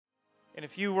And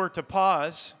if you were to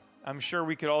pause, I'm sure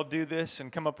we could all do this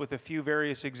and come up with a few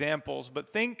various examples, but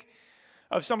think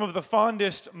of some of the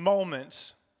fondest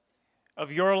moments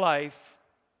of your life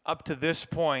up to this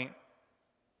point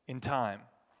in time.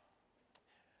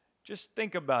 Just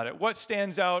think about it. What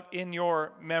stands out in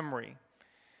your memory?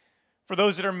 For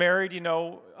those that are married,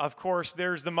 of course,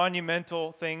 there's the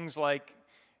monumental things like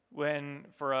when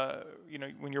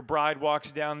your bride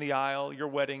walks down the aisle, your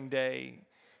wedding day.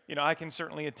 I can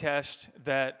certainly attest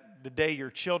that the day your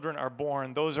children are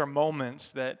born, those are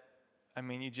moments that,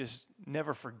 you just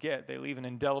never forget. They leave an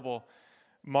indelible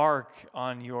mark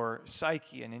on your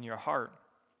psyche and in your heart.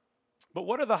 But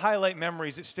what are the highlight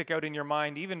memories that stick out in your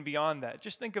mind even beyond that?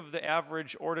 Just think of the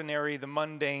average, ordinary, the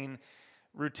mundane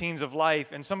routines of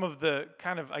life and some of the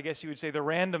kind of, I guess you would say, the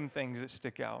random things that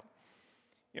stick out.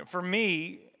 For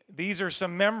me, these are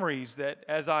some memories that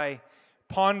as I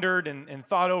pondered and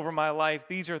thought over my life,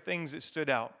 these are things that stood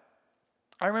out.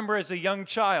 I remember as a young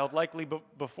child, likely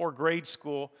before grade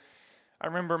school, I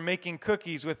remember making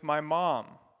cookies with my mom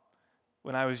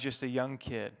when I was just a young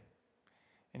kid.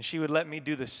 And she would let me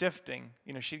do the sifting.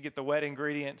 She'd get the wet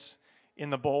ingredients in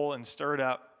the bowl and stir it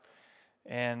up.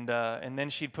 And then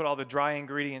she'd put all the dry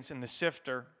ingredients in the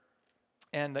sifter.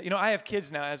 And, I have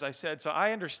kids now, as I said, so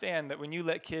I understand that when you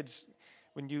let kids,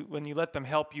 when you let them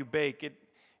help you bake, it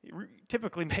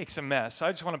typically makes a mess. So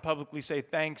I just want to publicly say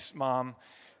thanks, Mom,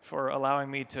 for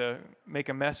allowing me to make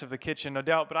a mess of the kitchen, no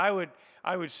doubt. But I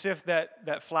would sift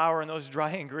that flour and those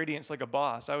dry ingredients like a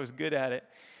boss. I was good at it.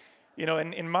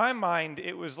 And in my mind,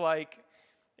 it was like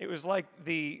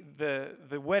the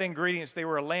wet ingredients, they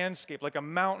were a landscape, like a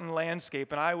mountain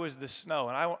landscape, and I was the snow.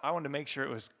 And I wanted to make sure it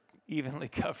was evenly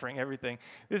covering everything.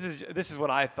 This is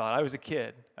what I thought. I was a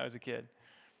kid.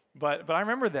 But I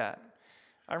remember that.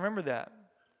 I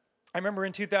remember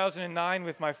in 2009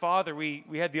 with my father, we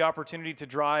had the opportunity to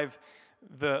drive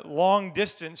the long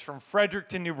distance from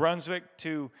Fredericton, New Brunswick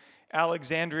to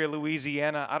Alexandria,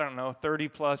 Louisiana, 30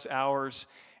 plus hours.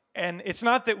 And it's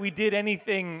not that we did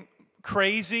anything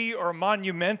crazy or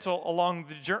monumental along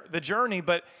the journey,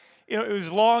 but it was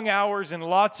long hours and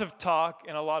lots of talk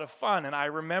and a lot of fun. And I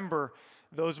remember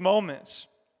those moments.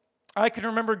 I can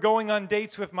remember going on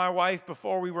dates with my wife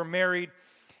before we were married.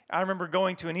 I remember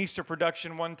going to an Easter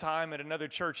production one time at another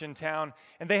church in town,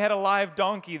 and they had a live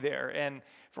donkey there. And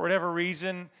for whatever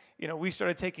reason, we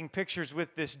started taking pictures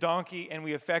with this donkey, and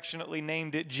we affectionately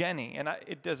named it Jenny. And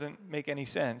it doesn't make any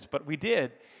sense, but we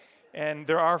did. And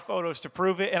there are photos to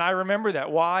prove it, and I remember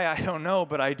that. Why? I don't know,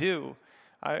 but I do.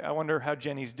 I wonder how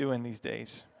Jenny's doing these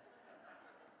days.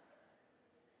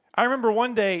 I remember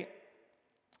one day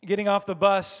getting off the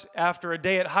bus after a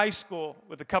day at high school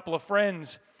with a couple of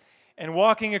friends and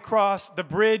walking across the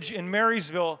bridge in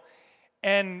Marysville,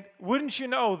 and wouldn't you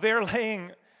know, there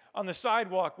laying on the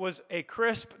sidewalk was a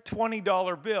crisp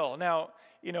 $20 bill. Now,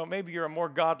 maybe you're a more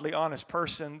godly, honest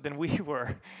person than we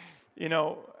were.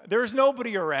 There's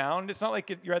nobody around. It's not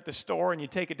like you're at the store and you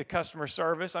take it to customer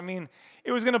service.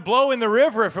 It was going to blow in the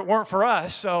river if it weren't for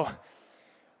us. So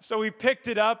we picked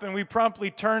it up and we promptly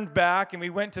turned back and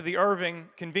we went to the Irving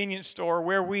convenience store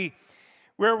where we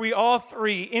all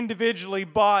three individually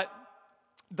bought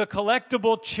the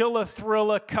collectible Chilla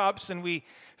Thrilla cups, and we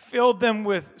filled them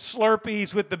with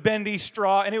Slurpees with the bendy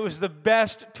straw, and it was the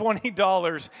best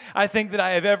 $20 I think that I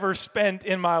have ever spent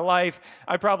in my life.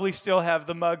 I probably still have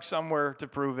the mug somewhere to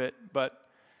prove it, but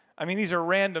these are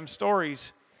random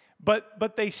stories,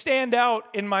 but they stand out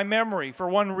in my memory for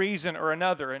one reason or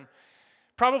another, and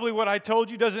probably what I told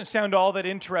you doesn't sound all that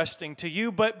interesting to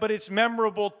you, but it's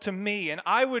memorable to me, and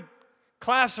I would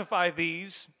classify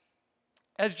these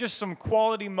as just some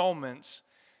quality moments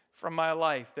from my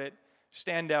life that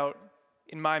stand out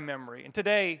in my memory. And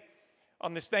today,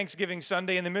 on this Thanksgiving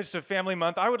Sunday in the midst of Family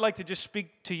Month, I would like to just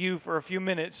speak to you for a few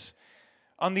minutes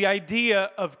on the idea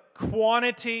of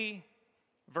quantity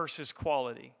versus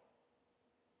quality.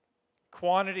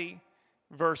 Quantity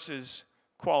versus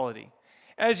quality.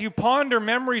 As you ponder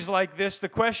memories like this, the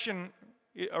question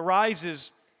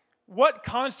arises, what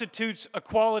constitutes a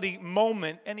quality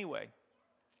moment anyway?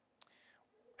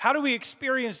 How do we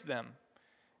experience them?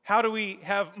 How do we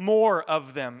have more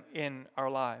of them in our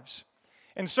lives?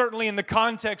 And certainly in the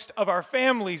context of our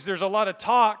families, there's a lot of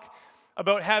talk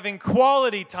about having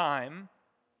quality time,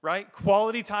 right?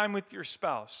 Quality time with your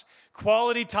spouse,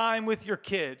 quality time with your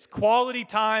kids, quality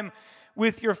time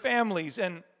with your families.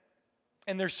 And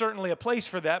there's certainly a place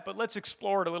for that, but let's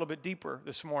explore it a little bit deeper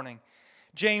this morning.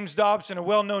 James Dobson, a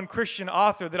well-known Christian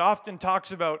author that often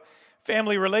talks about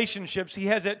family relationships, he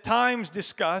has at times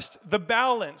discussed the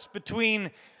balance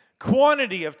between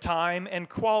quantity of time and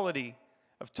quality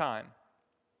of time.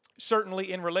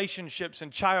 certainly in relationships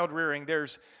and child rearing,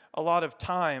 there's a lot of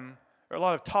time, or a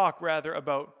lot of talk rather,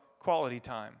 about quality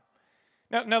time.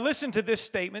 Now listen to this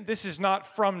statement. This is not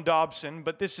from Dobson,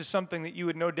 but this is something that you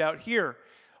would no doubt hear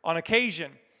on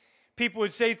occasion. People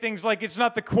would say things like, it's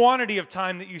not the quantity of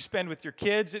time that you spend with your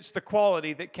kids, it's the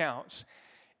quality that counts.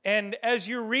 And as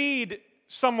you read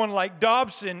someone like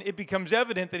Dobson, it becomes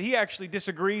evident that he actually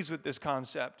disagrees with this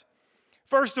concept.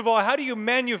 First of all, how do you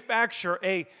manufacture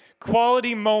a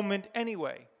quality moment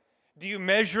anyway? Do you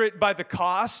measure it by the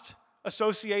cost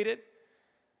associated?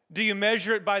 Do you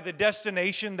measure it by the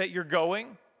destination that you're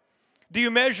going? Do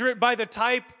you measure it by the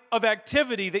type of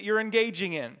activity that you're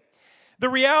engaging in? The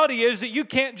reality is that you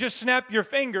can't just snap your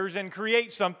fingers and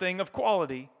create something of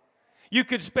quality. You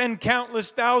could spend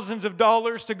countless thousands of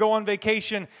dollars to go on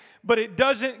vacation, but it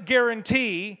doesn't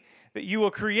guarantee that you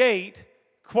will create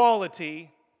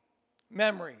quality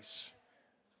memories.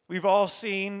 We've all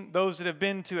seen, those that have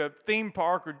been to a theme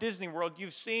park or Disney World,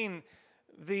 you've seen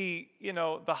the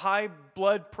high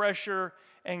blood pressure,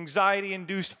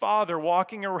 anxiety-induced father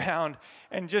walking around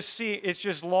and just see it's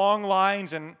just long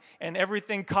lines and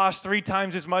everything costs 3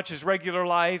 times as much as regular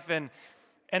life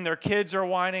and their kids are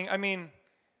whining. I mean,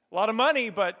 a lot of money,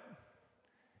 but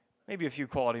maybe a few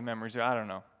quality memories there. I don't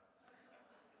know.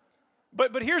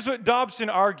 But here's what Dobson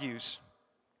argues.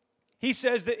 He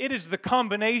says that it is the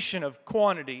combination of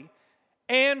quantity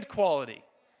and quality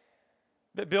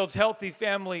that builds healthy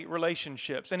family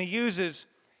relationships. And he uses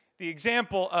the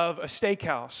example of a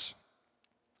steakhouse.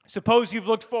 Suppose you've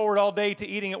looked forward all day to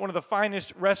eating at one of the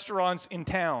finest restaurants in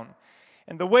town,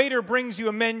 and the waiter brings you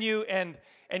a menu and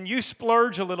you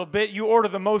splurge a little bit. You order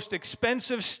the most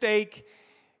expensive steak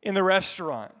in the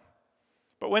restaurant.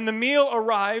 But when the meal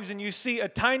arrives and you see a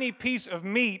tiny piece of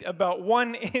meat about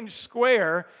 1 inch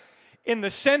square in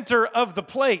the center of the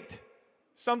plate,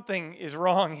 something is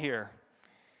wrong here.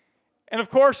 And of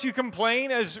course, you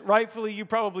complain, as rightfully you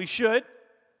probably should.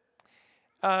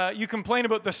 You complain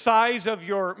about the size of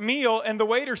your meal, and the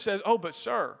waiter says, "Oh, but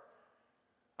sir,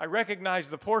 I recognize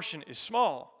the portion is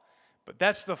small, but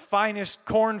that's the finest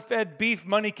corn-fed beef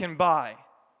money can buy.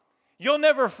 You'll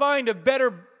never find a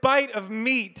better bite of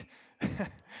meat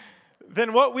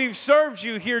than what we've served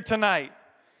you here tonight.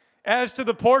 As to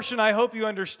the portion, I hope you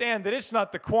understand that it's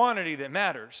not the quantity that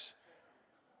matters.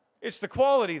 It's the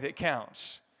quality that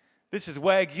counts. This is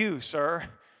Wagyu, sir."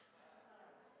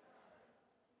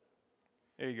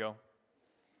 There you go.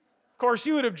 Of course,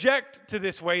 you would object to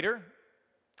this waiter,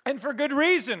 and for good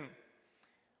reason.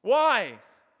 Why?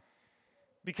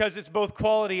 Because it's both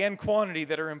quality and quantity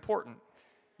that are important.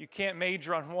 You can't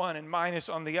major on one and minus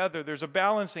on the other. There's a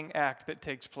balancing act that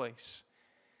takes place.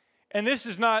 And this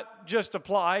does not just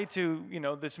apply to,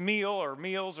 this meal or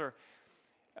meals or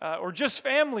just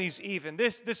families even.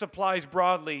 This applies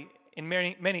broadly in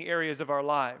many areas of our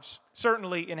lives.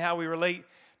 Certainly in how we relate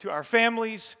to our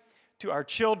families, to our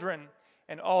children,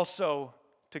 and also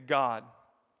to God.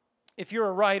 If you're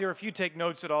a writer, if you take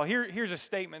notes at all, here's a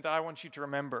statement that I want you to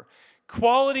remember.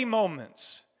 Quality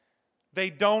moments,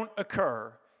 they don't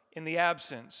occur in the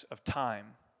absence of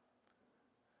time.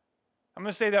 I'm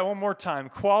going to say that one more time.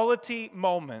 Quality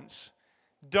moments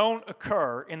don't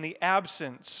occur in the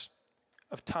absence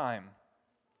of time.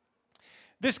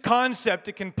 This concept,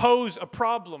 it can pose a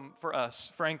problem for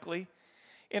us, frankly,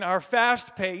 in our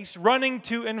fast-paced, running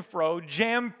to and fro,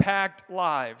 jam-packed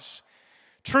lives.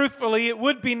 Truthfully, it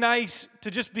would be nice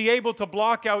to just be able to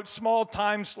block out small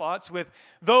time slots with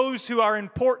those who are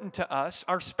important to us,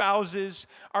 our spouses,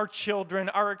 our children,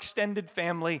 our extended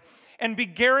family, and be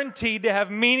guaranteed to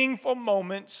have meaningful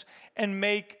moments and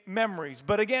make memories.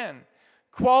 But again,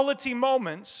 quality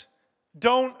moments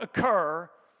don't occur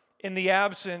in the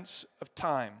absence of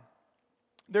time.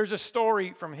 There's a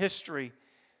story from history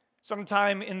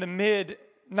sometime in the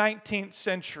mid-19th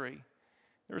century.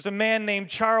 There was a man named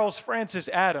Charles Francis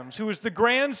Adams, who was the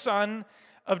grandson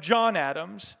of John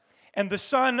Adams and the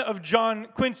son of John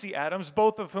Quincy Adams,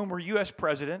 both of whom were U.S.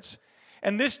 presidents.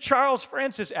 And this Charles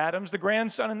Francis Adams, the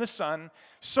grandson and the son,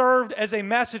 served as a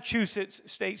Massachusetts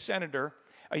state senator,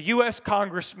 a U.S.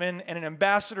 congressman, and an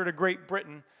ambassador to Great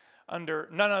Britain under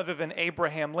none other than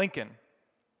Abraham Lincoln.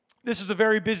 This is a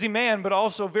very busy man, but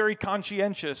also very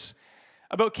conscientious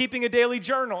about keeping a daily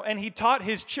journal, and he taught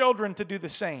his children to do the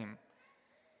same.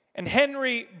 And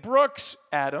Henry Brooks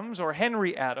Adams, or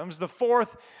Henry Adams, the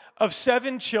fourth of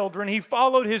 7 children, he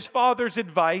followed his father's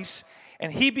advice,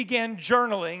 and he began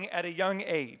journaling at a young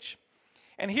age.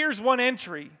 And here's one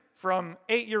entry from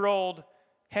 8-year-old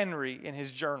Henry in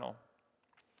his journal.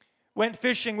 "Went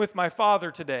fishing with my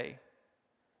father today.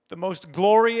 The most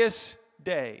glorious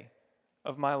day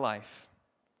of my life."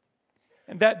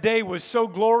 And that day was so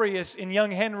glorious in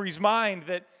young Henry's mind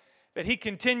that he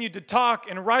continued to talk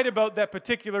and write about that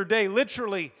particular day,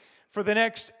 literally for the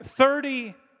next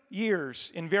 30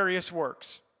 years in various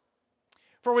works.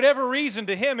 For whatever reason,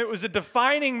 to him, it was a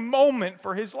defining moment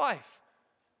for his life.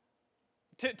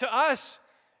 To us,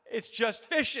 it's just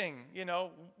fishing,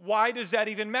 Why does that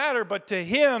even matter? But to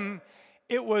him,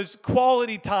 it was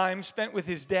quality time spent with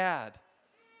his dad.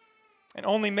 And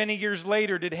only many years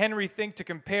later did Henry think to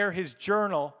compare his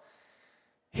journal,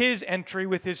 his entry,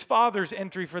 with his father's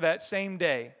entry for that same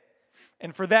day.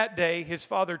 And for that day, his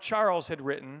father Charles had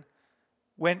written,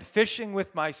 "Went fishing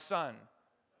with my son,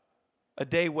 a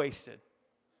day wasted."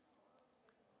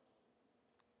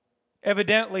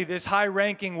 Evidently, this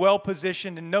high-ranking,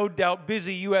 well-positioned, and no doubt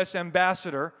busy U.S.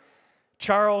 ambassador,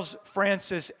 Charles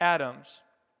Francis Adams,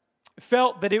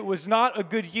 felt that it was not a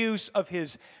good use of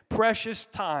his precious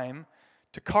time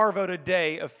to carve out a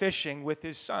day of fishing with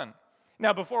his son.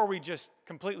 Now, before we just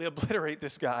completely obliterate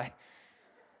this guy,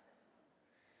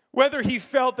 whether he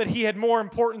felt that he had more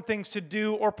important things to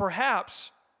do, or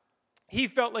perhaps he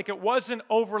felt like it wasn't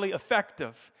overly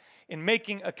effective in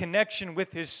making a connection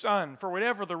with his son, for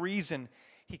whatever the reason,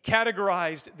 he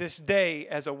categorized this day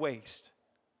as a waste.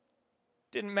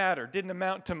 Didn't matter, didn't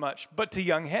amount to much. But to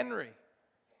young Henry,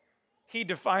 he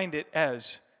defined it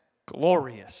as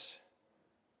glorious.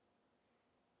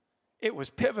 It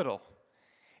was pivotal.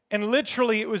 And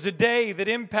literally, it was a day that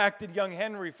impacted young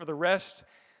Henry for the rest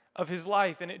of his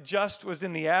life. And it just was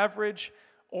in the average,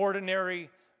 ordinary,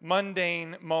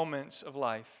 mundane moments of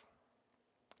life.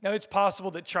 Now, it's possible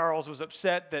that Charles was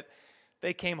upset that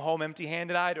they came home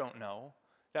empty-handed. I don't know.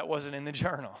 That wasn't in the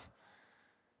journal.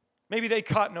 Maybe they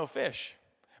caught no fish.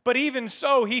 But even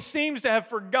so, he seems to have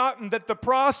forgotten that the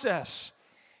process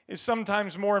is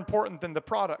sometimes more important than the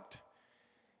product.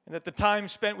 And that the time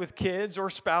spent with kids or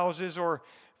spouses or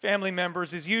family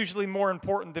members is usually more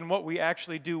important than what we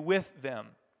actually do with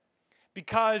them.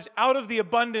 Because out of the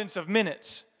abundance of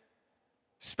minutes,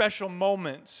 special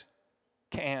moments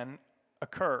can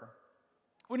occur.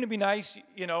 Wouldn't it be nice,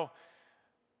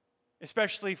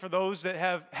 especially for those that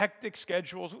have hectic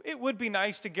schedules, it would be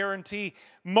nice to guarantee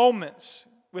moments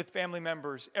with family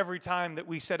members every time that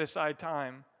we set aside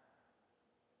time.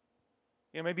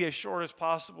 Maybe as short as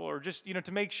possible, or just,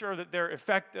 to make sure that they're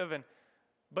effective,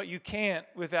 but you can't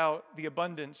without the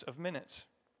abundance of minutes.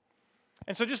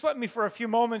 And so just let me for a few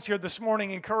moments here this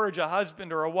morning encourage a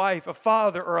husband or a wife, a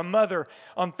father or a mother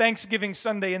on Thanksgiving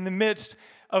Sunday in the midst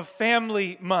of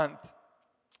Family Month.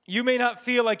 You may not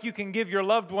feel like you can give your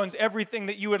loved ones everything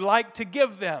that you would like to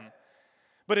give them,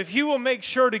 but if you will make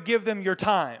sure to give them your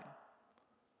time,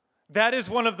 that is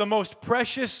one of the most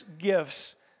precious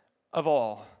gifts of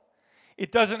all.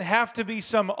 It doesn't have to be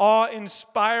some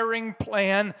awe-inspiring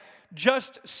plan.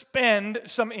 Just spend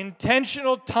some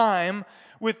intentional time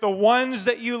with the ones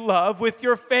that you love, with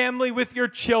your family, with your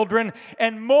children,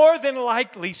 and more than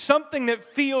likely, something that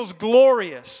feels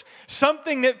glorious,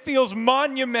 something that feels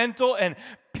monumental and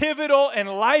pivotal and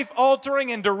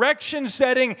life-altering and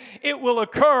direction-setting. It will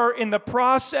occur in the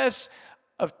process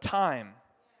of time.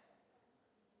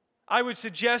 I would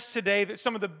suggest today that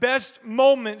some of the best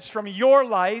moments from your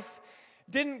life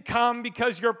didn't come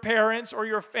because your parents or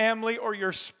your family or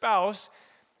your spouse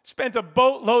spent a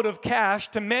boatload of cash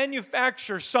to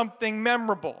manufacture something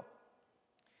memorable.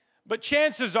 But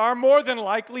chances are, more than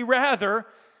likely, rather,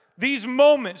 these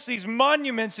moments, these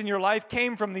monuments in your life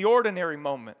came from the ordinary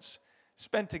moments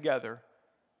spent together,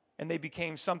 and they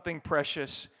became something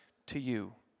precious to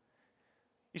you.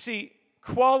 You see,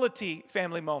 quality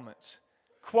family moments,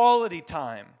 quality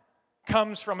time,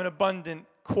 comes from an abundant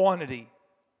quantity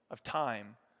of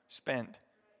time spent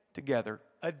together.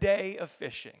 A day of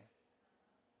fishing.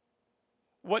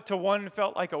 What to one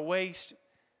felt like a waste,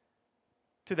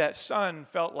 to that son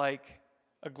felt like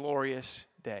a glorious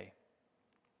day.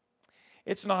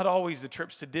 It's not always the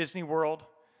trips to Disney World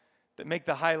that make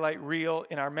the highlight reel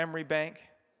in our memory bank.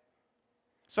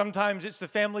 Sometimes it's the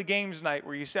family games night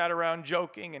where you sat around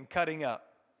joking and cutting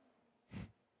up.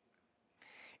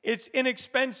 It's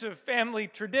inexpensive family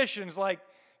traditions like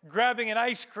grabbing an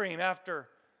ice cream after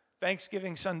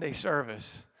Thanksgiving Sunday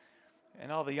service.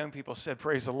 And all the young people said,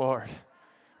 "Praise the Lord."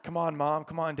 Come on, Mom.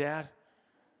 Come on, Dad.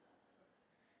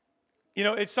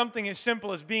 It's something as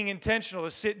simple as being intentional to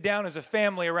sit down as a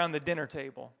family around the dinner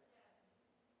table.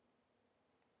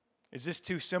 Is this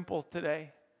too simple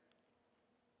today?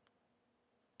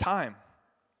 Time.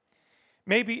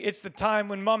 Maybe it's the time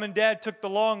when Mom and Dad took the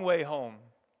long way home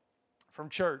from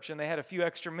church and they had a few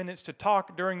extra minutes to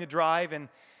talk during the drive, and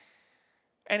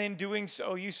And in doing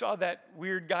so, you saw that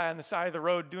weird guy on the side of the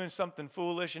road doing something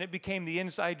foolish, and it became the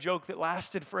inside joke that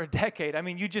lasted for a decade. I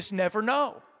mean, you just never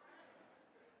know.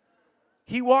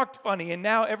 He walked funny, and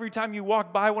now every time you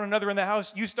walk by one another in the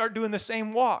house, you start doing the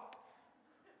same walk.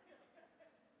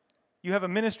 You have a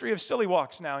ministry of silly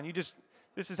walks now, and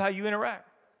this is how you interact.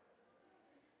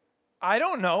 I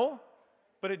don't know,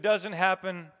 but it doesn't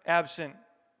happen absent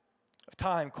of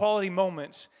time. Quality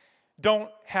moments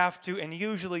don't have to and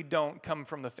usually don't come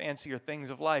from the fancier things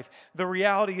of life. The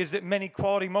reality is that many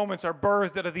quality moments are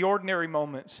birthed out of the ordinary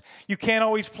moments. You can't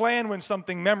always plan when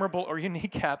something memorable or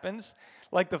unique happens,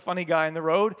 like the funny guy in the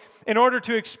road. In order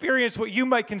to experience what you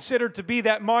might consider to be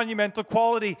that monumental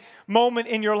quality moment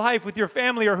in your life with your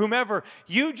family or whomever,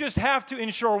 you just have to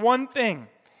ensure one thing,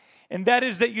 and that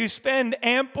is that you spend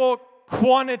ample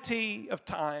quantity of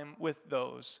time with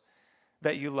those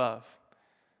that you love.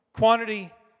 Quantity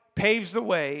paves the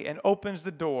way and opens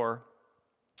the door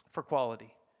for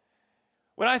quality.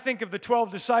 When I think of the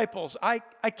 12 disciples, I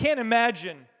can't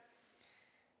imagine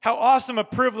how awesome a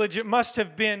privilege it must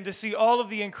have been to see all of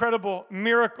the incredible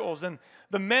miracles and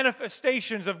the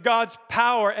manifestations of God's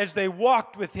power as they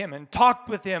walked with Him and talked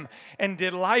with Him and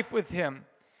did life with Him.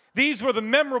 These were the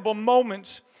memorable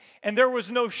moments, and there was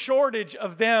no shortage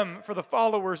of them for the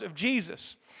followers of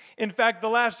Jesus. In fact, the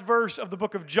last verse of the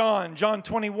book of John, John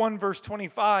 21, verse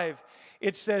 25,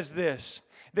 it says this,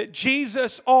 that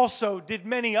Jesus also did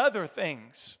many other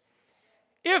things.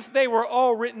 If they were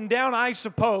all written down, I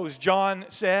suppose, John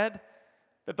said,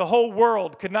 that the whole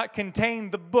world could not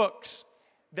contain the books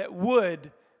that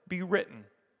would be written.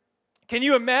 Can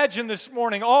you imagine this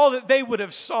morning all that they would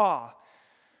have saw?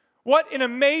 What an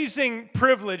amazing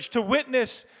privilege to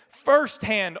witness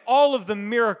firsthand all of the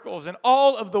miracles and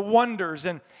all of the wonders.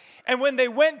 And when they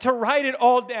went to write it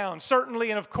all down, certainly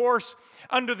and of course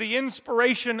under the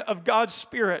inspiration of God's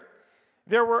Spirit,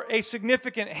 there were a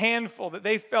significant handful that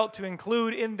they felt to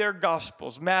include in their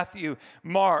Gospels: Matthew,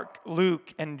 Mark,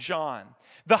 Luke, and John.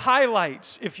 The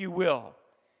highlights, if you will.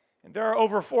 And there are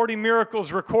over 40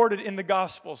 miracles recorded in the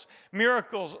Gospels.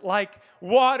 Miracles like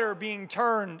water being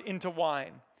turned into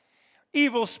wine,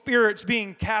 evil spirits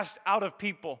being cast out of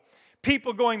people,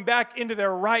 people going back into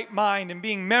their right mind and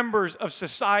being members of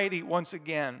society once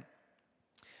again.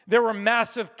 There were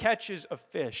massive catches of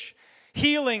fish,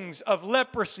 healings of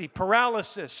leprosy,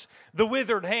 paralysis, the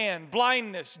withered hand,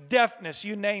 blindness, deafness,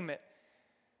 you name it.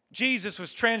 Jesus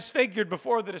was transfigured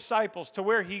before the disciples to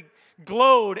where He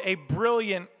glowed a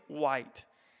brilliant white.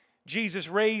 Jesus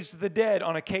raised the dead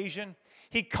on occasion.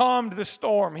 He calmed the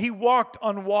storm. He walked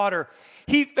on water.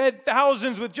 He fed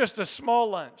thousands with just a small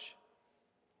lunch.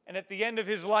 And at the end of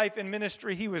His life and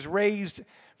ministry, He was raised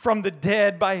from the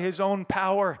dead by His own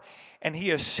power, and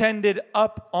He ascended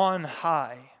up on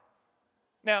high.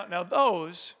 Now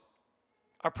those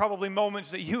are probably moments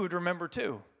that you would remember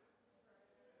too.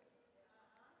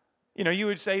 You know, you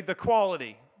would say the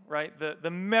quality, right? The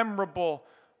memorable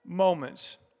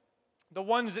moments. The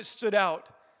ones that stood out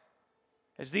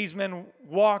as these men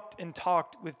walked and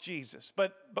talked with Jesus.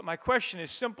 But my question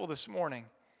is simple this morning.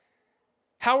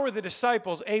 How were the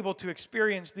disciples able to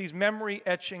experience these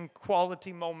memory-etching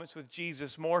quality moments with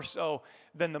Jesus more so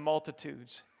than the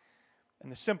multitudes?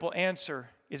 And the simple answer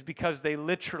is because they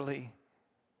literally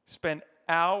spent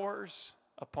hours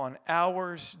upon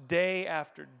hours, day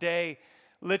after day,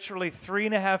 literally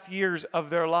 3.5 years of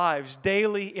their lives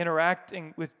daily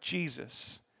interacting with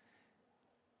Jesus.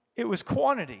 It was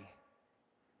quantity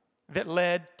that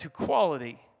led to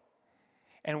quality.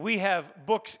 And we have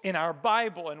books in our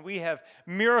Bible, and we have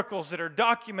miracles that are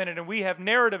documented, and we have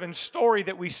narrative and story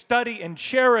that we study and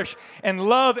cherish and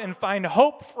love and find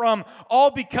hope from,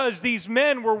 all because these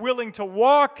men were willing to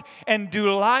walk and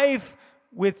do life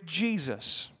with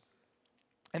Jesus.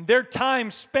 And their time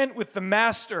spent with the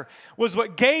Master was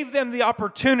what gave them the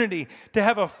opportunity to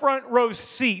have a front row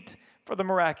seat for the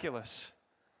miraculous.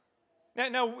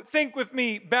 Now think with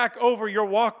me back over your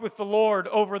walk with the Lord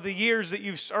over the years that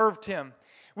you've served Him.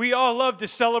 We all love to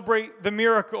celebrate the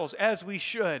miracles, as we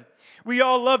should. We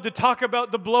all love to talk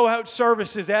about the blowout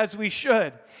services, as we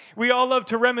should. We all love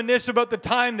to reminisce about the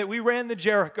time that we ran the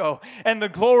Jericho and the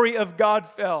glory of God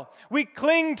fell. We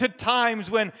cling to times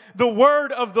when the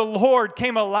word of the Lord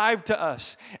came alive to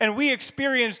us and we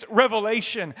experienced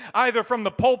revelation either from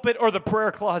the pulpit or the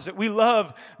prayer closet. We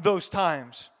love those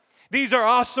times. These are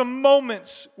awesome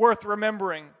moments worth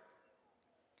remembering.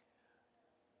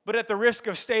 But at the risk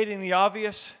of stating the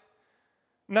obvious,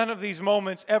 none of these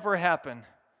moments ever happen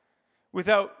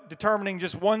without determining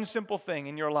just one simple thing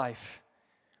in your life: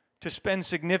 to spend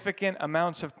significant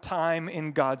amounts of time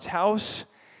in God's house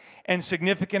and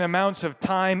significant amounts of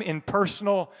time in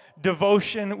personal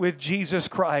devotion with Jesus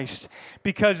Christ.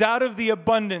 Because out of the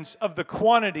abundance of the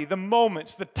quantity, the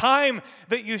moments, the time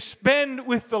that you spend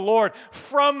with the Lord,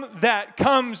 from that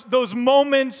comes those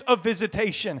moments of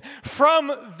visitation.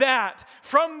 From that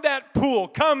pool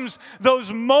comes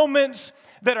those moments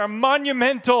that are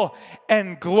monumental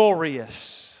and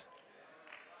glorious.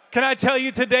 Can I tell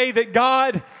you today that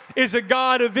God is a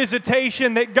God of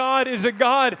visitation, that God is a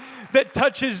God that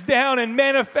touches down and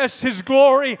manifests His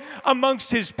glory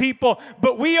amongst His people.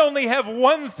 But we only have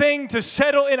one thing to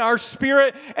settle in our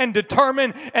spirit and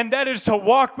determine, and that is to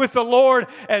walk with the Lord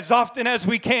as often as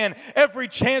we can. Every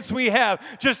chance we have,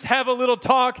 just have a little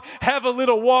talk, have a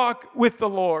little walk with the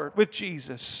Lord, with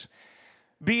Jesus.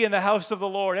 Be in the house of the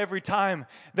Lord every time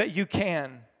that you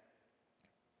can.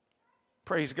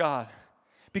 Praise God.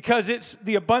 Because it's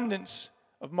the abundance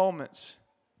of moments.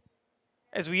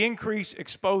 As we increase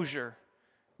exposure,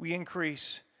 we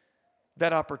increase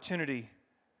that opportunity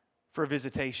for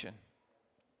visitation.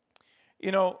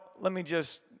 You know, let me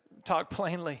just talk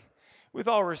plainly. With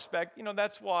all respect, you know,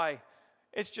 that's why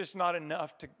it's just not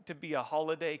enough to be a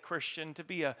holiday Christian, to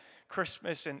be a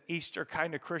Christmas and Easter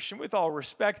kind of Christian. With all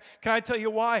respect, can I tell you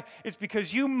why? It's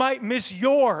because you might miss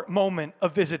your moment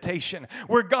of visitation,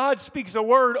 where God speaks a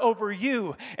word over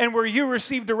you and where you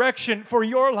receive direction for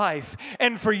your life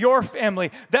and for your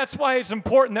family. That's why it's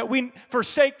important that we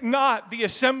forsake not the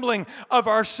assembling of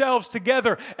ourselves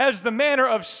together, as the manner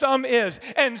of some is,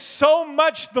 and so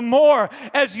much the more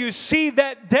as you see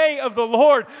that day of the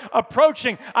Lord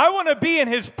approaching. I want to be in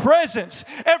His presence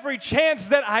every chance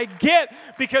that I get,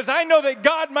 because I know that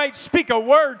God might speak a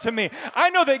word to me. I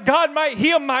know that God might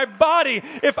heal my body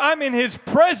if I'm in His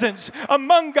presence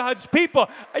among God's people.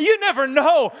 You never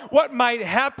know what might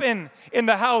happen in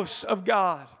the house of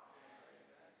God.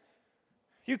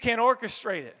 You can't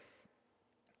orchestrate it.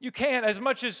 You can't, as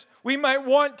much as we might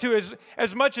want to,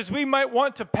 as much as we might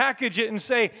want to package it and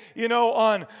say, you know,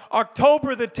 on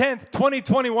October the 10th,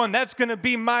 2021, that's going to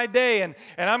be my day, and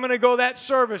I'm going to go that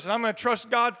service, and I'm going to trust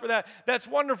God for that. That's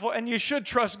wonderful, and you should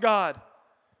trust God.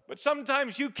 But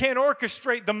sometimes you can't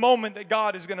orchestrate the moment that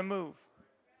God is going to move.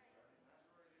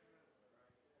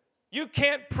 You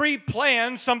can't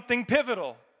pre-plan something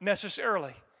pivotal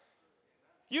necessarily.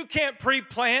 You can't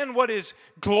pre-plan what is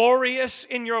glorious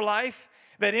in your life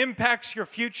that impacts your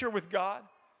future with God.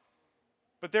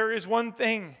 But there is one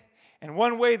thing and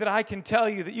one way that I can tell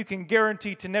you that you can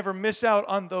guarantee to never miss out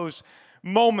on those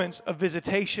moments of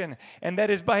visitation, and that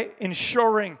is by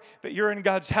ensuring that you're in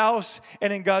God's house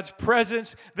and in God's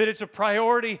presence, that it's a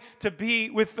priority to be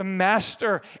with the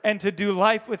Master and to do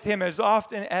life with Him as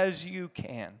often as you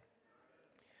can.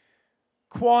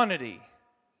 Quantity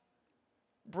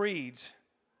breeds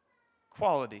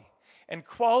quality, and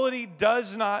quality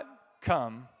does not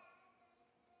come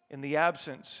in the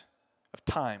absence of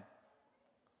time.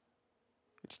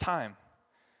 It's time.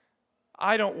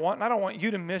 I don't want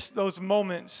you to miss those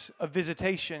moments of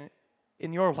visitation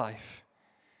in your life,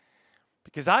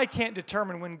 because I can't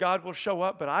determine when God will show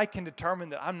up, but I can determine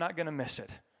that I'm not going to miss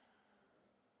it.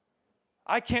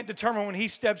 I can't determine when He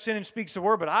steps in and speaks the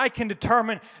word, but I can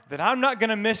determine that I'm not going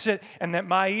to miss it, and that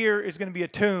my ear is going to be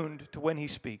attuned to when He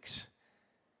speaks.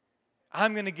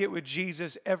 I'm going to get with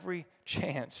Jesus every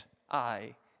chance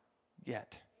I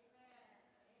get.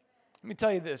 Let me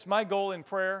tell you this. My goal in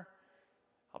prayer,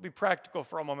 I'll be practical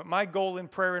for a moment. My goal in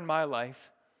prayer in my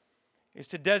life is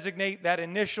to designate that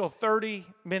initial 30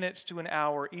 minutes to an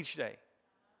hour each day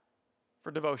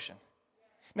for devotion.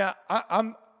 Now,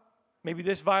 maybe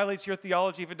this violates your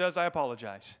theology. If it does, I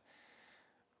apologize.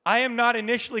 I am not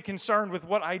initially concerned with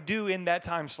what I do in that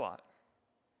time slot.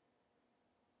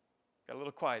 Got a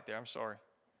little quiet there, I'm sorry.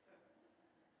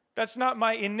 That's not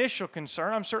my initial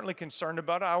concern. I'm certainly concerned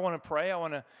about it. I want to pray. I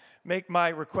want to make my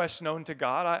requests known to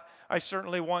God. I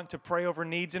certainly want to pray over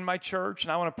needs in my church,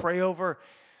 and I want to pray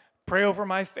over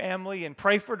my family and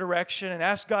pray for direction and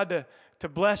ask God to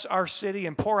bless our city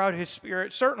and pour out His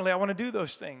Spirit. Certainly, I want to do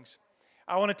those things.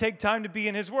 I want to take time to be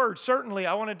in His Word. Certainly,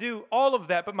 I want to do all of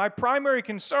that. But my primary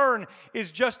concern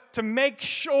is just to make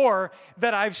sure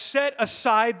that I've set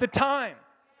aside the time.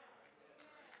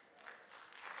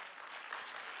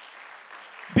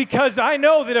 Because I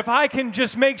know that if I can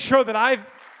just make sure that I've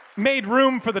made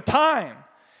room for the time,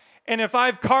 and if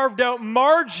I've carved out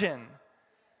margin,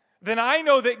 then I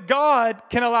know that God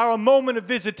can allow a moment of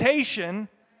visitation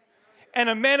and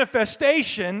a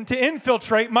manifestation to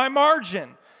infiltrate my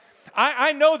margin.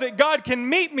 I know that God can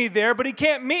meet me there, but He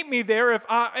can't meet me there if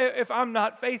I'm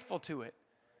not faithful to it.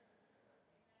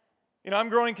 You know, I'm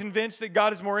growing convinced that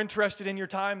God is more interested in your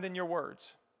time than your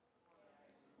words.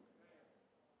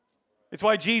 It's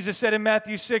why Jesus said in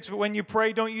Matthew 6, but when you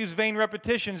pray, don't use vain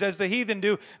repetitions as the heathen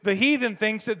do. The heathen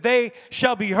thinks that they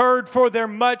shall be heard for their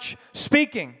much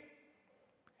speaking.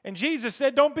 And Jesus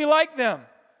said, don't be like them.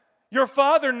 Your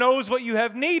Father knows what you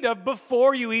have need of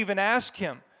before you even ask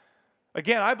Him.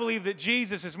 Again, I believe that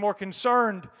Jesus is more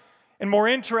concerned and more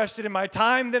interested in my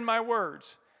time than my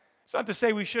words. It's not to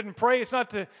say we shouldn't pray. It's not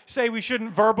to say we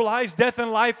shouldn't verbalize. Death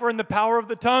and life are in the power of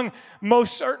the tongue,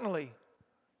 most certainly.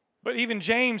 But even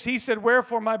James, he said,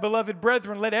 wherefore, my beloved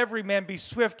brethren, let every man be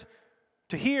swift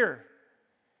to hear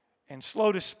and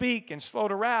slow to speak and slow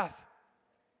to wrath.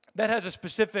 That has a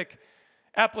specific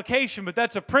application, but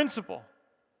that's a principle.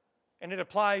 And it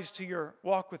applies to your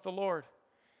walk with the Lord.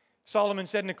 Solomon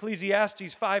said in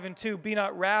Ecclesiastes 5:2, be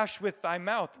not rash with thy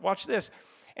mouth. Watch this.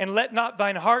 And let not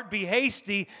thine heart be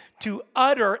hasty to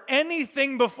utter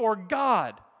anything before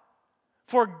God.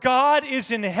 For God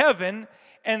is in heaven,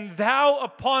 and thou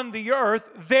upon the earth.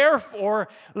 Therefore,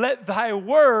 let thy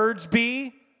words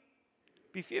be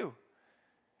few.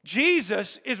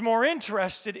 Jesus is more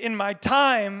interested in my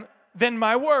time than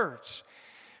my words.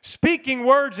 Speaking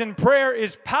words in prayer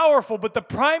is powerful, but the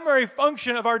primary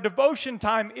function of our devotion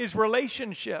time is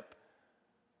relationship.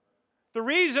 The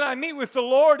reason I meet with the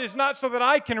Lord is not so that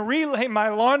I can relay my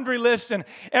laundry list and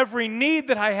every need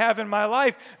that I have in my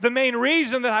life. The main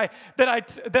reason that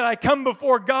I come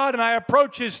before God and I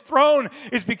approach His throne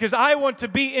is because I want to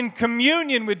be in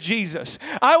communion with Jesus.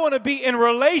 I want to be in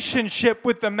relationship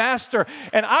with the Master,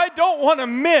 and I don't want to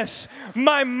miss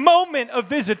my moment of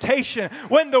visitation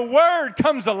when the Word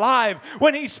comes alive,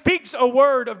 when He speaks a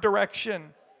word of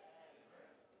direction.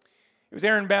 It was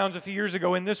Aaron Bounds a few years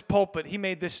ago in this pulpit. He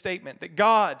made this statement that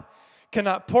God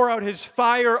cannot pour out His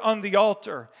fire on the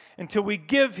altar until we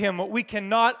give Him what we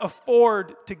cannot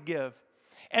afford to give.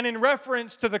 And in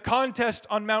reference to the contest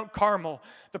on Mount Carmel,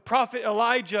 the prophet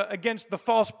Elijah against the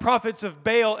false prophets of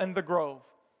Baal and the Grove.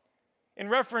 In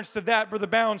reference to that, Brother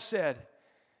Bounds said,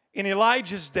 in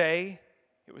Elijah's day,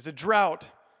 it was a drought.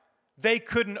 They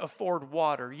couldn't afford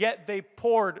water, yet they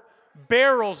poured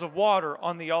barrels of water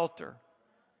on the altar.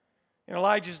 In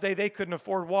Elijah's day, they couldn't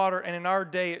afford water, and in our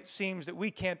day, it seems that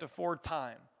we can't afford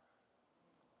time.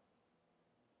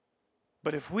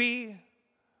 But if we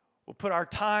will put our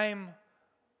time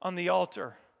on the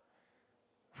altar,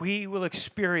 we will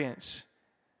experience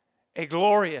a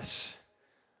glorious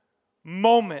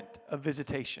moment of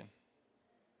visitation.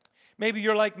 Maybe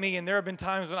you're like me, and there have been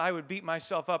times when I would beat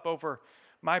myself up over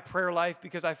my prayer life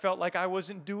because I felt like I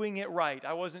wasn't doing it right.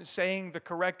 I wasn't saying the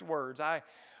correct words.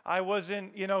 I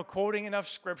wasn't, quoting enough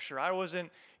scripture. I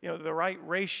wasn't, the right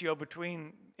ratio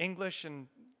between English and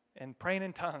praying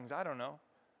in tongues. I don't know.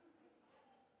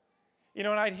 And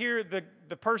I'd hear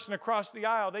the person across the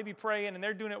aisle, they'd be praying, and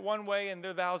they're doing it one way, and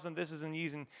they're thous and this and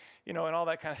ye's, and, and all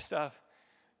that kind of stuff.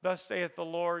 Thus saith the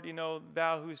Lord,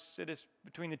 thou who sittest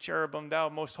between the cherubim, thou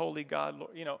most holy God,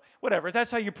 Lord, whatever.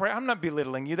 That's how you pray. I'm not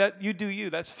belittling you. That you do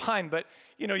you. That's fine. But,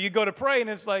 you go to pray,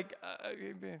 and it's like,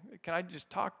 can I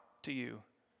just talk to you?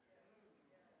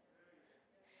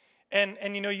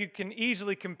 And you can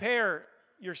easily compare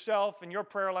yourself and your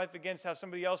prayer life against how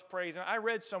somebody else prays. And I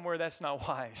read somewhere that's not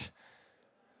wise.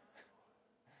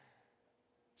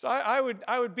 So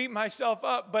I would beat myself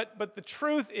up. But the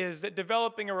truth is that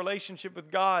developing a relationship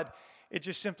with God, it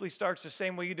just simply starts the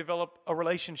same way you develop a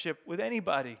relationship with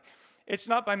anybody. It's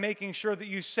not by making sure that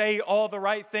you say all the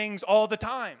right things all the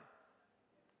time.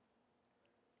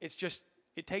 It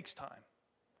takes time.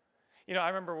 I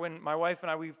remember when my wife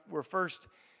and I, we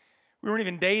weren't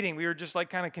even dating. We were just like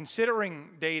kind of considering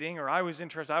dating, or I was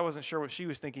interested. I wasn't sure what she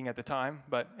was thinking at the time,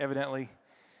 but evidently,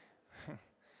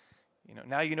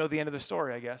 now you know the end of the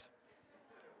story, I guess.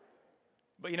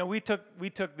 But, we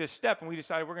took this step, and we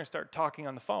decided we're going to start talking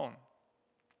on the phone.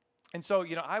 And so,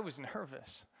 I was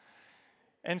nervous.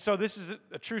 And so this is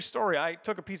a true story. I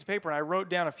took a piece of paper, and I wrote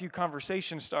down a few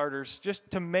conversation starters just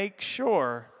to make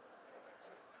sure.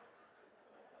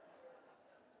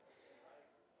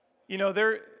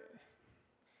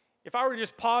 If I were to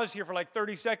just pause here for like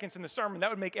 30 seconds in the sermon, that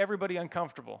would make everybody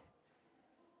uncomfortable.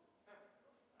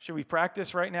 Should we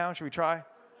practice right now? Should we try?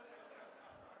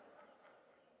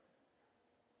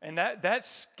 And that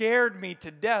scared me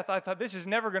to death. I thought, this is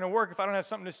never going to work if I don't have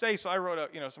something to say. So I wrote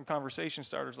out, some conversation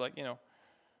starters like,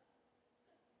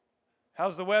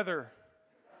 how's the weather?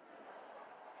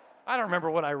 I don't remember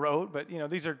what I wrote, but,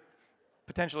 these are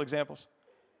potential examples.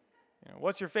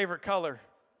 What's your favorite color?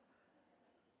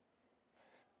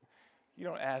 You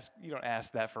don't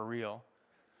ask that for real.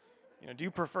 Do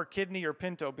you prefer kidney or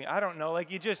pinto bean? I don't know.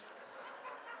 Like, you just.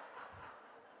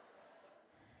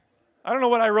 I don't know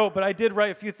what I wrote, but I did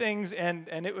write a few things, and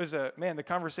it was the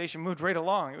conversation moved right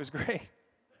along. It was great.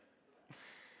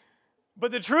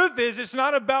 But the truth is, it's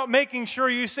not about making sure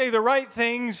you say the right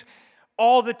things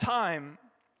all the time.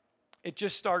 It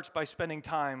just starts by spending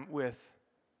time with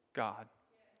God.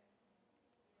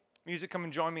 Music, come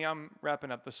and join me. I'm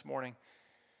wrapping up this morning.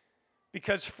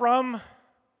 Because from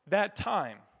that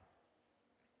time,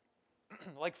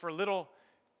 like for little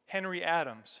Henry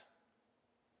Adams,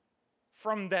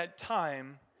 from that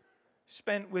time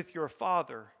spent with your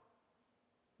Father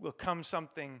will come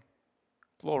something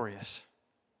glorious,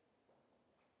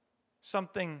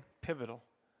 something pivotal,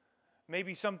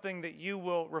 maybe something that you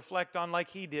will reflect on like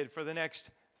he did for the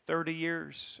next 30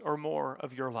 years or more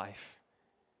of your life.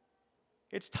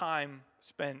 It's time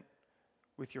spent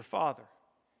with your Father.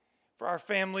 For our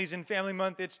families in Family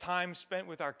Month, it's time spent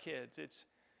with our kids. It's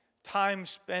time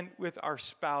spent with our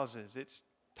spouses. It's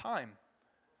time.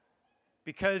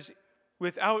 Because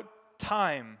without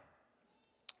time,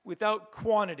 without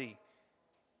quantity,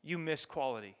 you miss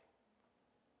quality.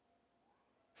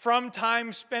 From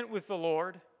time spent with the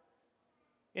Lord,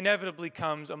 inevitably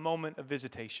comes a moment of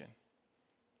visitation.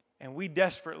 And we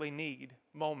desperately need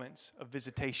moments of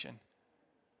visitation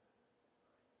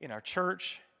in our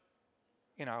church,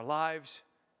 in our lives,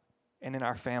 and in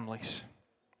our families.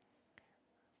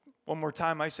 One more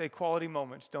time, I say quality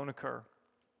moments don't occur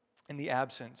in the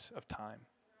absence of time.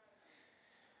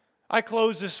 I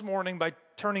close this morning by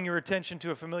turning your attention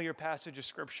to a familiar passage of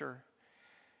Scripture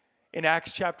in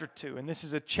Acts chapter 2. And this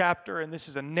is a chapter, and this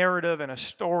is a narrative and a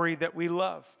story that we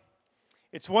love.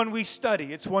 It's one we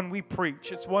study. It's one we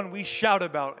preach. It's one we shout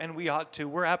about, and we ought to.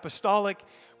 We're apostolic.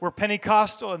 We're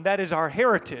Pentecostal, and that is our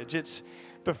heritage. It's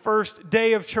the first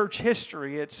day of church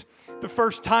history. It's the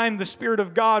first time the Spirit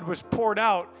of God was poured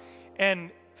out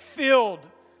and filled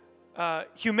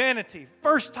humanity.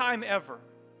 First time ever.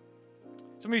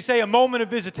 Somebody say a moment of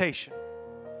visitation.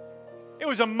 It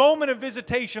was a moment of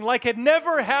visitation like had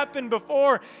never happened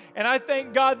before, and I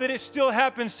thank God that it still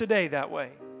happens today that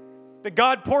way. That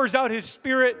God pours out His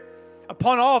Spirit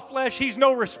upon all flesh. He's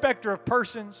no respecter of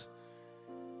persons.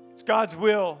 It's God's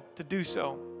will to do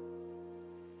so.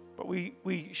 But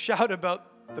we shout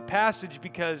about the passage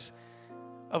because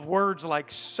of words like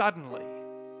suddenly.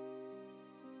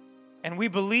 And we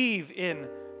believe in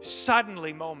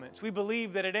suddenly moments. We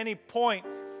believe that at any point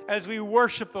as we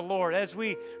worship the Lord, as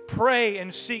we pray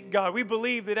and seek God, we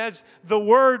believe that as the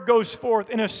Word goes forth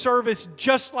in a service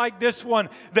just like this one,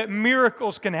 that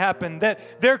miracles can happen,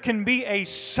 that there can be a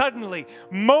suddenly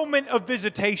moment of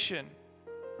visitation.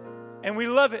 And we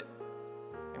love it.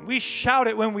 And we shout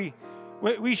it when we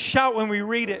shout when we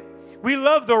read it. We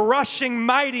love the rushing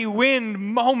mighty wind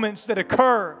moments that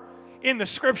occur in the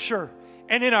Scripture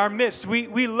and in our midst.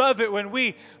 We love it when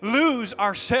we lose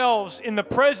ourselves in the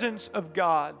presence of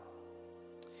God.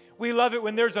 We love it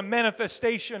when there's a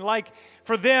manifestation, like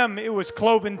for them it was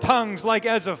cloven tongues, like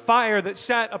as a fire that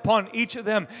sat upon each of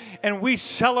them. And we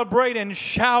celebrate and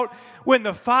shout when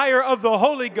the fire of the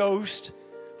Holy Ghost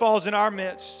falls in our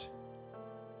midst.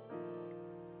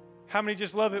 How many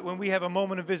just love it when we have a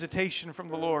moment of visitation from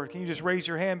the Lord? Can you just raise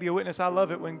your hand, be a witness? I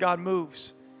love it when God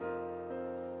moves.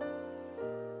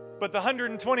 But the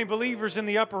 120 believers in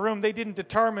the upper room, they didn't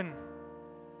determine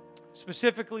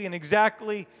specifically and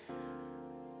exactly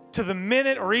to the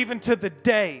minute or even to the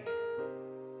day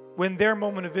when their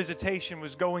moment of visitation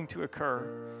was going to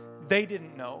occur. They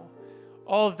didn't know.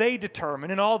 All they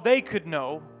determined and all they could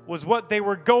know was what they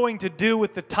were going to do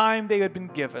with the time they had been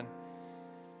given.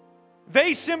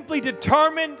 They simply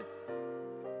determined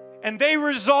and they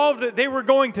resolved that they were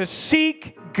going to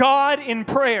seek God in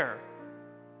prayer.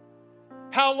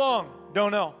 How long?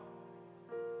 Don't know.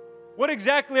 What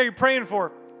exactly are you praying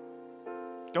for?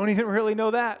 Don't even really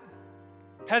know that.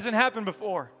 Hasn't happened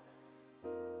before.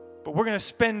 But we're going to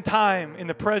spend time in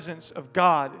the presence of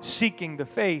God, seeking the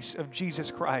face of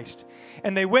Jesus Christ.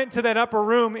 And they went to that upper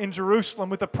room in Jerusalem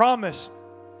with a promise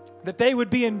that they would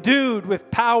be endued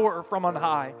with power from on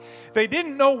high. They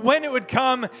didn't know when it would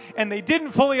come, and they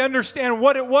didn't fully understand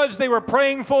what it was they were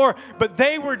praying for, but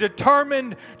they were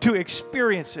determined to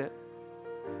experience it.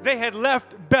 They had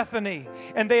left Bethany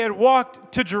and they had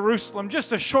walked to Jerusalem,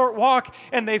 just a short walk,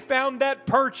 and they found that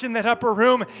perch in that upper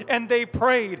room and they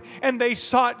prayed and they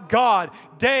sought God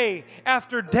day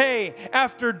after day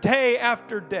after day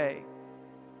after day.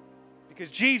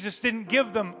 Because Jesus didn't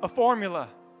give them a formula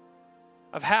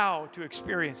of how to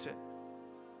experience it.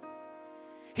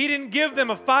 He didn't give them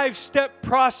a 5-step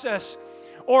process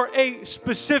or a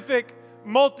specific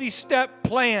multi-step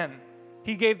plan.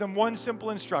 He gave them one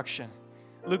simple instruction.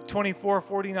 Luke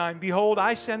 24:49, behold,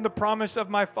 I send the promise of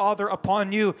my Father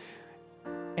upon you.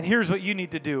 And here's what you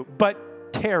need to do.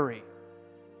 But tarry.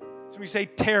 So we say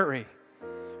tarry.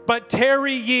 But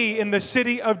tarry ye in the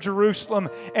city of Jerusalem,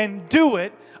 and do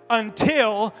it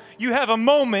until you have a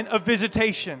moment of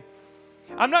visitation.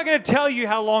 I'm not going to tell you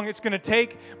how long it's going to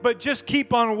take, but just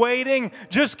keep on waiting,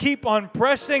 just keep on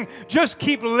pressing, just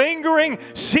keep lingering,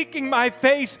 seeking my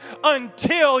face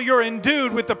until you're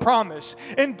endued with the promise,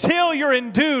 until you're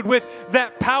endued with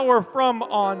that power from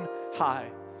on high.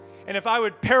 And if I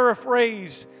would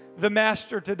paraphrase the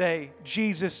Master today,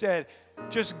 Jesus said,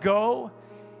 just go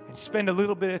and spend a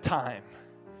little bit of time.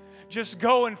 Just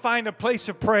go and find a place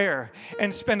of prayer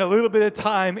and spend a little bit of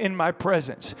time in my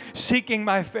presence, seeking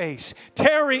my face.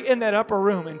 Tarry in that upper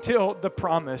room until the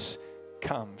promise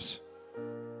comes.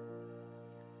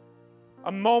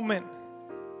 A moment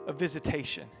of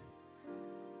visitation.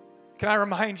 Can I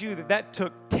remind you that that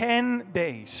took 10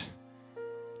 days,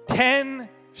 10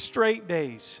 straight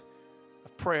days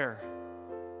of prayer.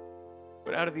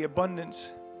 But out of the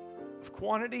abundance of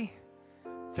quantity,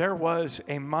 there was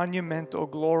a monumental,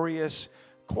 glorious,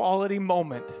 quality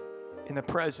moment in the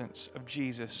presence of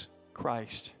Jesus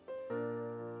Christ.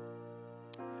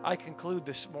 I conclude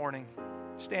this morning.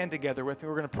 Stand together with me.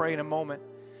 We're going to pray in a moment.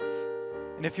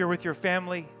 And if you're with your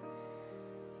family,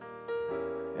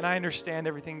 and I understand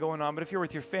everything going on, but if you're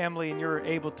with your family and you're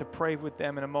able to pray with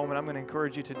them in a moment, I'm going to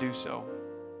encourage you to do so.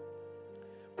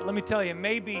 But let me tell you,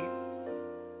 maybe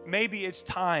it's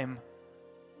time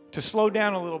to slow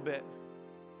down a little bit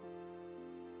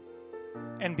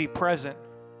and be present.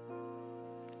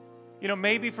 You know,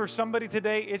 maybe for somebody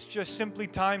today, it's just simply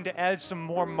time to add some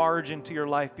more margin to your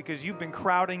life because you've been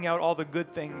crowding out all the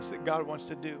good things that God wants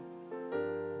to do.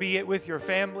 Be it with your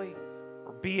family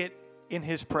or be it in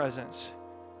His presence.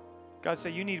 God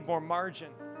said you need more margin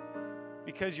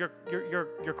because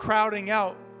you're crowding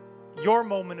out your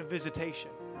moment of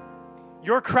visitation.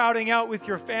 You're crowding out with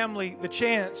your family the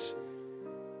chance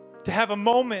to have a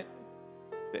moment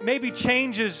that maybe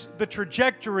changes the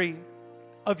trajectory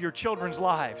of your children's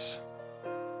lives.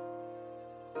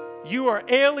 You are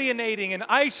alienating and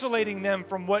isolating them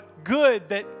from what good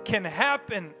that can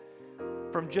happen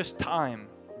from just time.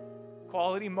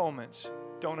 Quality moments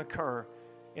don't occur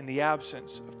in the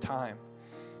absence of time.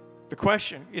 The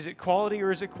question, is it quality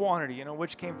or is it quantity? You know,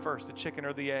 which came first, the chicken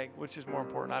or the egg? Which is more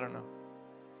important? I don't know.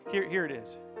 Here it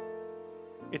is.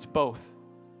 It's both.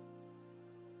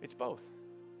 It's both.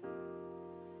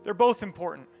 They're both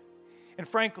important. And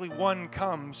frankly, one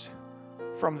comes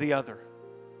from the other.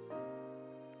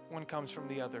 One comes from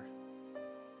the other.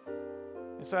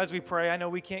 And so as we pray, I know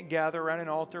we can't gather around an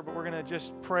altar, but we're going to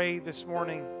just pray this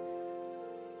morning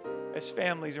as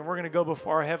families, and we're going to go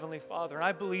before our Heavenly Father. And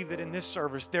I believe that in this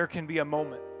service, there can be a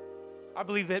moment. I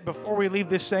believe that before we leave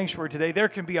this sanctuary today, there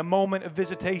can be a moment of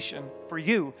visitation for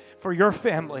you, for your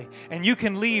family. And you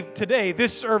can leave today,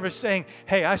 this service, saying,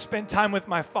 hey, I spent time with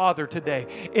my Father today.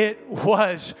 It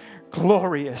was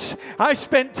glorious. I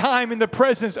spent time in the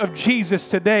presence of Jesus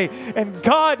today, and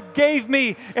God gave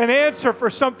me an answer for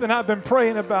something I've been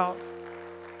praying about.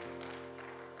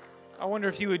 I wonder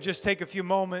if you would just take a few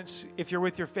moments, if you're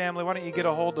with your family, why don't you get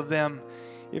a hold of them?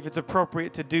 If it's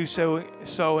appropriate to do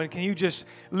so, and can you just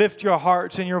lift your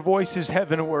hearts and your voices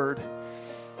heavenward?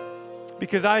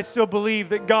 Because I still believe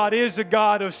that God is a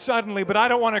God of suddenly, but I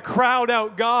don't want to crowd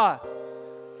out God.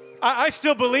 I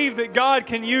still believe that God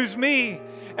can use me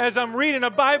as I'm reading a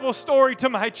Bible story to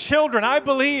my children. I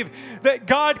believe that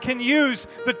God can use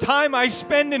the time I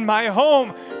spend in my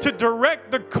home to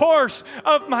direct the course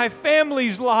of my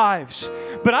family's lives.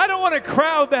 But I don't want to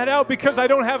crowd that out because I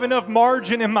don't have enough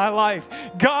margin in my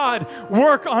life. God,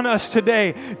 work on us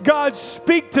today. God,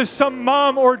 speak to some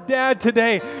mom or dad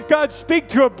today. God, speak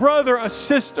to a brother, a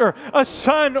sister, a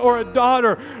son, or a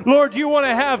daughter. Lord, you want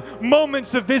to have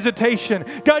moments of visitation.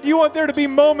 God, you want there to be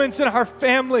moments in our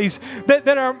families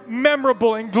that are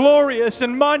memorable and glorious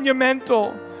and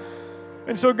monumental.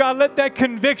 And so, God, let that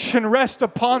conviction rest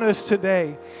upon us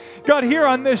today. God, here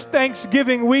on this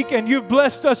Thanksgiving weekend, you've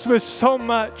blessed us with so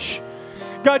much.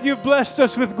 God, you've blessed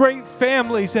us with great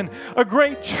families and a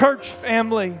great church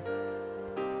family.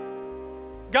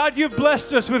 God, you've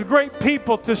blessed us with great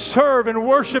people to serve and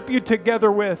worship you together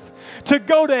with, to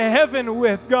go to heaven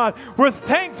with. God, we're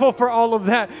thankful for all of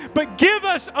that. But give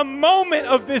us a moment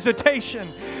of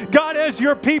visitation. God, as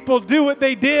your people do what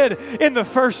they did in the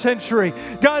first century.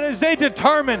 God, as they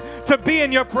determined to be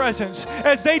in your presence,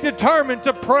 as they determined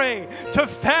to pray, to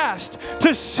fast,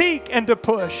 to seek, and to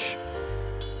push.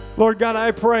 Lord God,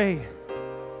 I pray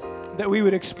that we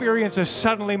would experience a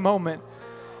suddenly moment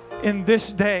in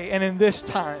this day and in this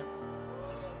time.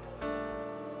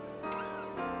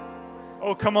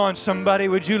 Oh, come on, somebody.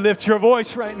 Would you lift your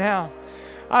voice right now?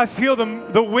 I feel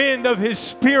the wind of His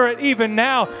Spirit even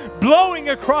now blowing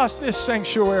across this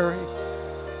sanctuary.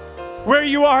 Where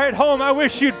you are at home, I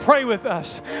wish you'd pray with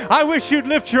us. I wish you'd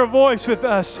lift your voice with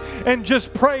us and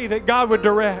just pray that God would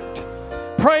direct.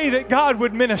 Pray that God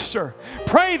would minister.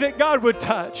 Pray that God would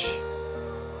touch.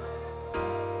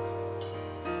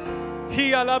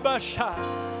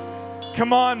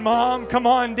 Come on, Mom. Come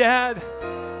on, Dad.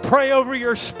 Pray over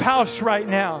your spouse right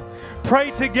now.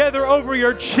 Pray together over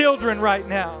your children right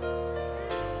now.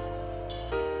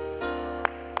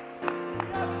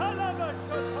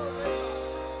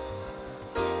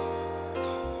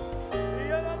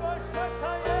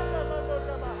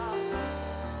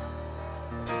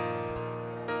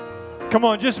 Come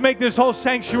on, just make this whole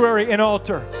sanctuary an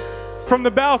altar. From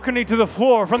the balcony to the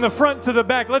floor, from the front to the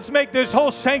back. Let's make this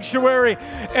whole sanctuary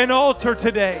an altar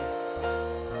today.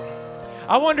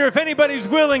 I wonder if anybody's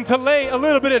willing to lay a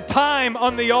little bit of time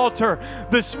on the altar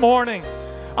this morning.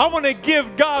 I want to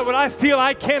give God what I feel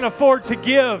I can't afford to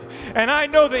give. And I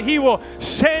know that He will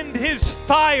send His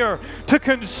fire to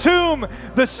consume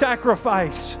the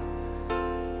sacrifice.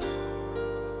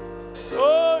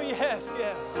 Oh, yes,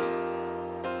 yes.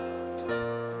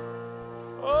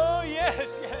 Oh,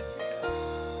 yes, yes, yes.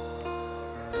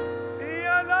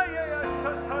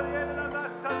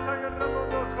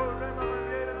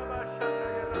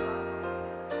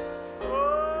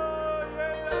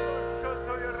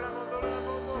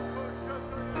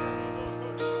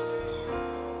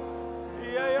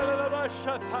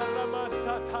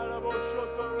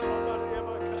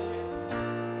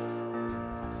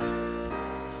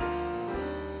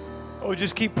 Oh,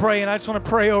 just keep praying. I just want to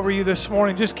pray over you this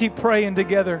morning. Just keep praying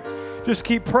together. Just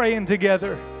keep praying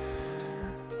together.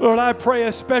 Lord, I pray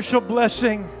a special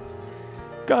blessing,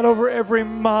 God, over every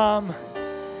mom,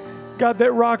 God,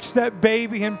 that rocks that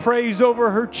baby and prays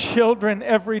over her children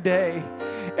every day,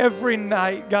 every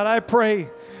night. God, I pray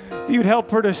that you'd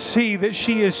help her to see that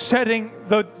she is setting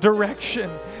the direction.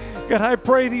 God, I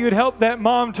pray that you'd help that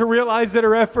mom to realize that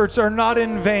her efforts are not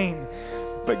in vain.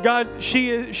 But God, she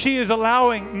is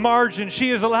allowing margin. She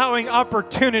is allowing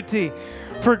opportunity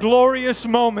for glorious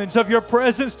moments of your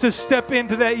presence to step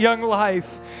into that young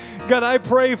life. God, I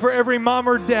pray for every mom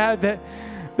or dad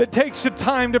that takes the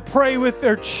time to pray with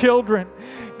their children.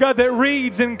 God, that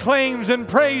reads and claims and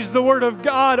prays the Word of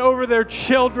God over their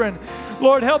children.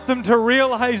 Lord, help them to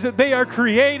realize that they are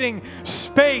creating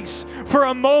space for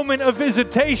a moment of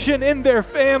visitation in their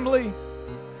family.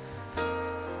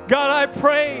 God, I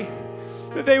pray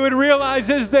that they would realize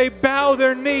as they bow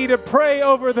their knee to pray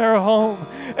over their home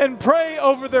and pray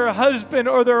over their husband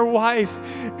or their wife.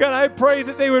 God, I pray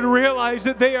that they would realize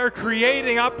that they are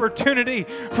creating opportunity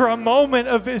for a moment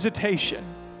of visitation.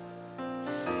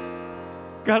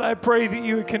 God, I pray that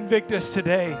you would convict us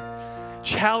today,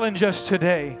 challenge us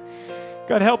today.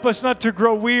 God, help us not to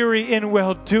grow weary in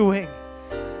well-doing.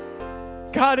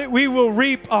 God, we will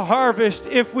reap a harvest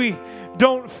if we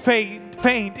don't faint.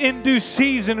 In due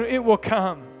season, it will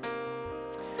come.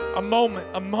 A moment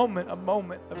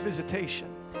of visitation.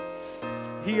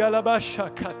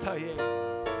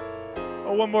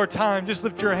 Oh, one more time. Just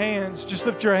lift your hands. Just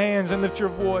lift your hands and lift your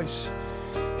voice.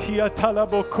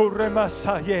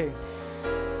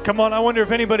 Come on, I wonder if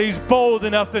anybody's bold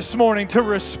enough this morning to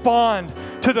respond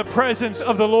to the presence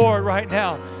of the Lord right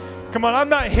now. Come on, I'm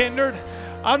not hindered.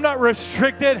 I'm not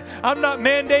restricted. I'm not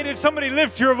mandated. Somebody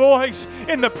lift your voice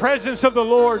in the presence of the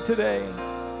Lord today.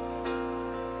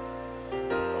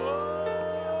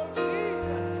 Oh,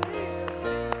 Jesus, Jesus,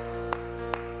 Jesus.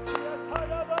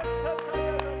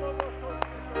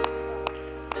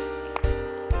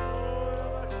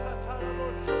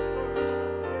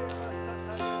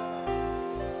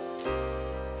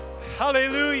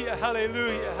 Hallelujah,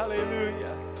 hallelujah,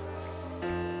 hallelujah.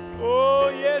 Oh,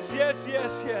 yes, yes,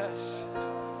 yes, yes.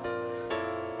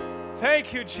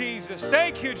 Thank you, Jesus.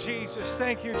 Thank you, Jesus.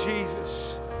 Thank you,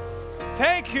 Jesus.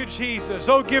 Thank you, Jesus.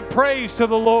 Oh, give praise to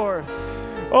the Lord.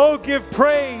 Oh, give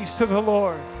praise to the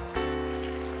Lord.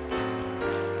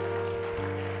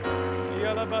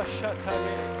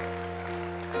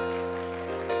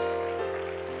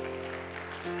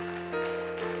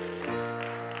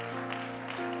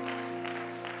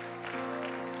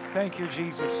 Thank you,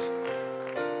 Jesus.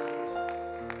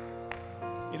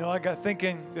 You know, I got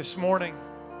thinking this morning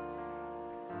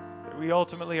that we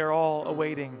ultimately are all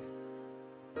awaiting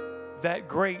that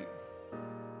great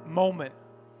moment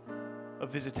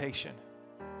of visitation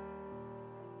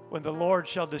when the Lord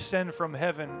shall descend from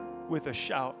heaven with a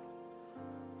shout,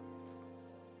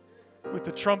 with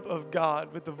the trump of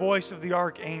God, with the voice of the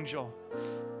archangel.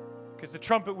 Because the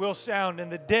trumpet will sound,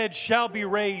 and the dead shall be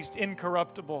raised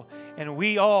incorruptible, and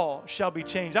we all shall be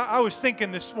changed. I was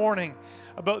thinking this morning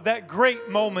about that great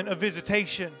moment of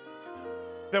visitation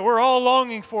that we're all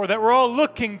longing for, that we're all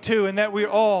looking to, and that we're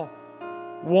all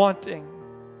wanting.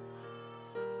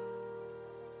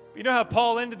 You know how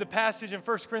Paul ended the passage in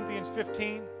 1 Corinthians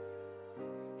 15?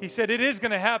 He said it is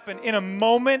going to happen in a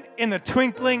moment, in the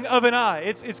twinkling of an eye.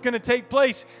 It's going to take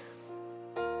place.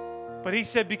 But he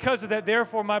said, because of that,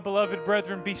 therefore, my beloved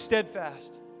brethren, be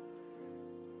steadfast.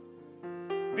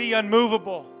 Be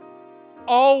unmovable.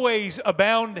 Always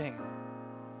abounding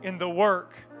in the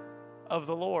work of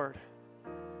the Lord.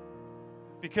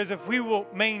 Because if we will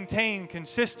maintain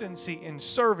consistency in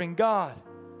serving God,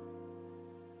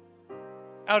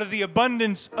 out of the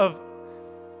abundance of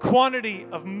quantity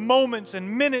of moments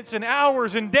and minutes and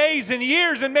hours and days and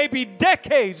years and maybe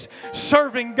decades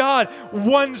serving God,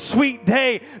 one sweet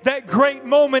day, that great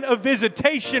moment of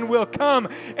visitation will come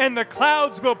and the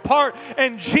clouds will part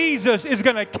and Jesus is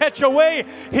going to catch away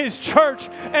His church,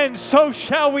 and so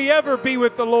shall we ever be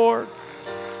with the Lord.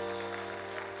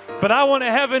 But I want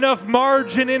to have enough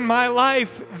margin in my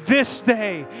life this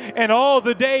day and all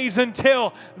the days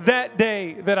until that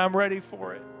day that I'm ready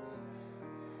for it.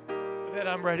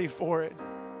 I'm ready for it.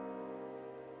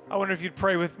 I wonder if you'd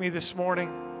pray with me this morning.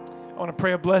 I want to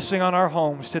pray a blessing on our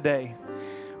homes today.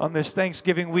 On this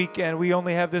Thanksgiving weekend, we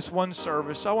only have this one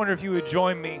service. I wonder if you would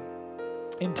join me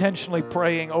intentionally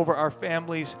praying over our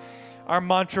families. Our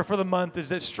mantra for the month is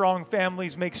that strong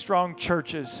families make strong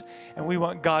churches, and we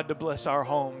want God to bless our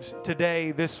homes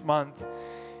today, this month,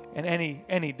 and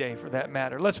any day for that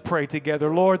matter. Let's pray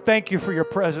together. Lord, thank you for your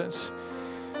presence.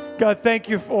 God, thank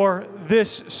you for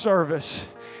this service.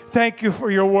 Thank you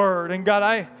for your word. And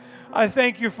God, I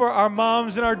thank you for our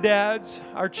moms and our dads,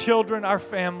 our children, our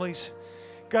families.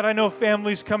 God, I know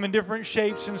families come in different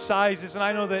shapes and sizes, and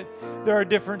I know that there are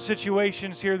different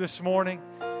situations here this morning.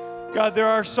 God, there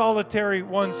are solitary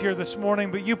ones here this morning,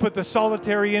 but you put the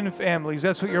solitary in families.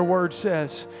 That's what your word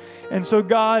says. And so,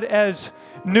 God, as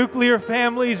nuclear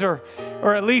families, or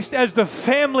at least as the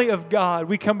family of God,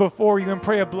 we come before you and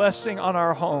pray a blessing on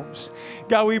our homes.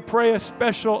 God, we pray a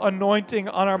special anointing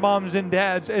on our moms and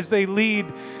dads as they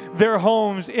lead their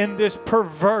homes in this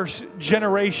perverse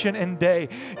generation and day.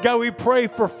 God, we pray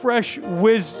for fresh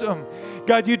wisdom.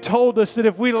 God, you told us that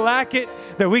if we lack it,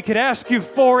 that we could ask you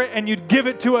for it and you'd give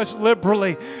it to us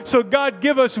liberally. So God,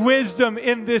 give us wisdom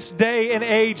in this day and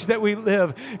age that we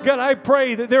live. God, I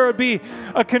pray that there would be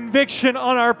a conviction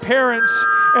on our parents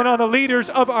and on the leaders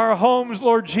of our homes,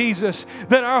 Lord Jesus,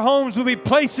 that our homes will be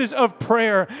places of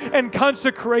prayer and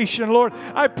consecration, Lord.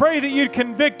 I pray that you'd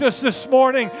convict us this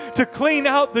morning to clean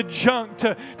out the junk,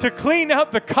 to clean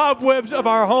out the cobwebs of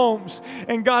our homes,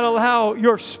 and God, allow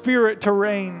your Spirit to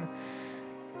reign.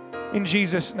 In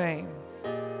Jesus' name,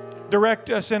 direct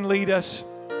us and lead us.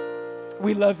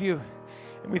 We love you,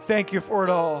 and we thank you for it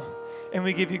all, and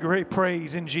we give you great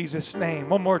praise in Jesus' name.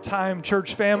 One more time,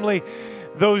 church family.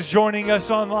 Those joining us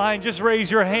online, just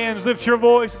raise your hands, lift your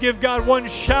voice, give God one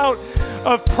shout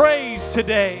of praise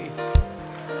today.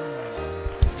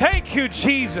 Thank you,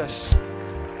 Jesus.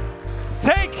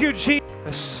 Thank you,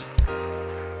 Jesus.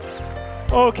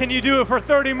 Oh, can you do it for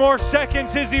 30 more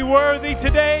seconds? Is He worthy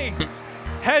today?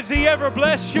 Has He ever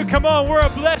blessed you? Come on, we're a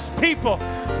blessed people.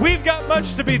 We've got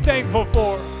much to be thankful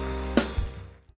for.